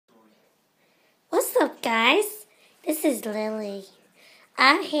guys, this is Lily.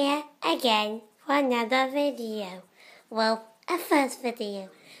 I'm here again for another video. Well, a first video.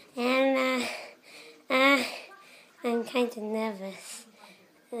 And I'm kind of nervous.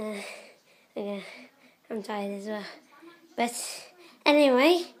 I'm tired as well. But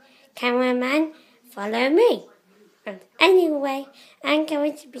anyway, cameraman, follow me. And anyway, I'm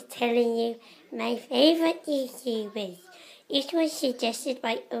going to be telling you my favorite YouTubers. It was suggested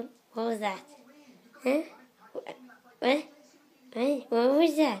by... what was that? Huh? What? What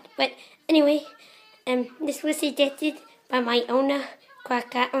was that? But anyway, this was suggested by my owner,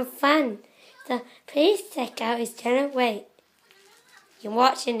 Quacker and Fan. So please check out his channel. Wait, you're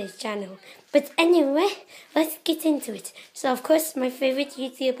watching his channel. But anyway, let's get into it. So of course, my favorite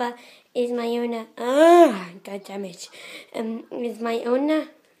YouTuber is my owner. God damn it. Is my owner,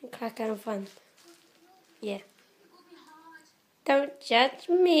 Quacker and Fan. Yeah. Don't judge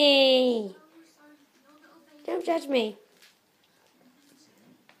me. Don't judge me.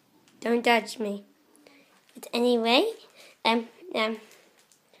 Don't judge me. But anyway,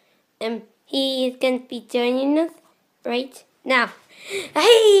 he is going to be joining us right now.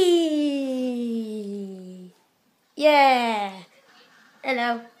 Hey! Yeah!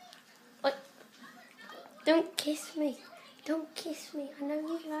 Hello. What? Don't kiss me. Don't kiss me. I know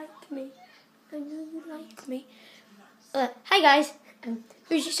you like me. I know you like me. Hi guys.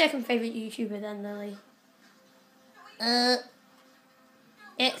 Who's your second favourite YouTuber then, Lily?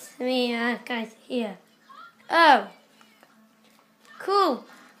 It's me, guys, here. Oh, cool.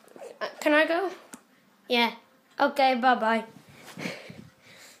 Can I go? Yeah. Okay, bye-bye.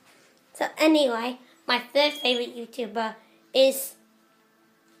 So anyway, my third favourite YouTuber is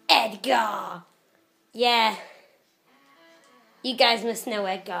Edgar. Yeah. You guys must know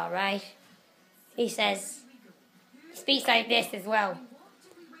Edgar, right? He speaks like this as well.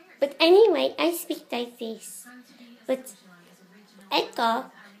 But anyway, I speak like this. But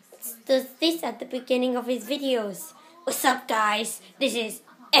Edgar does this at the beginning of his videos. What's up, guys? This is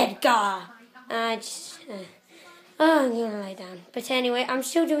Edgar. I'm gonna lie down. But anyway, I'm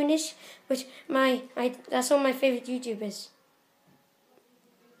still doing this with that's all my favorite YouTubers.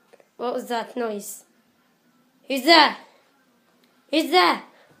 What was that noise? Who's there? Who's there?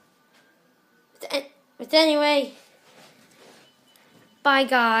 But anyway, bye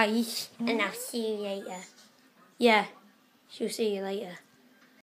guys, and I'll see you later. Yeah, she'll see you later.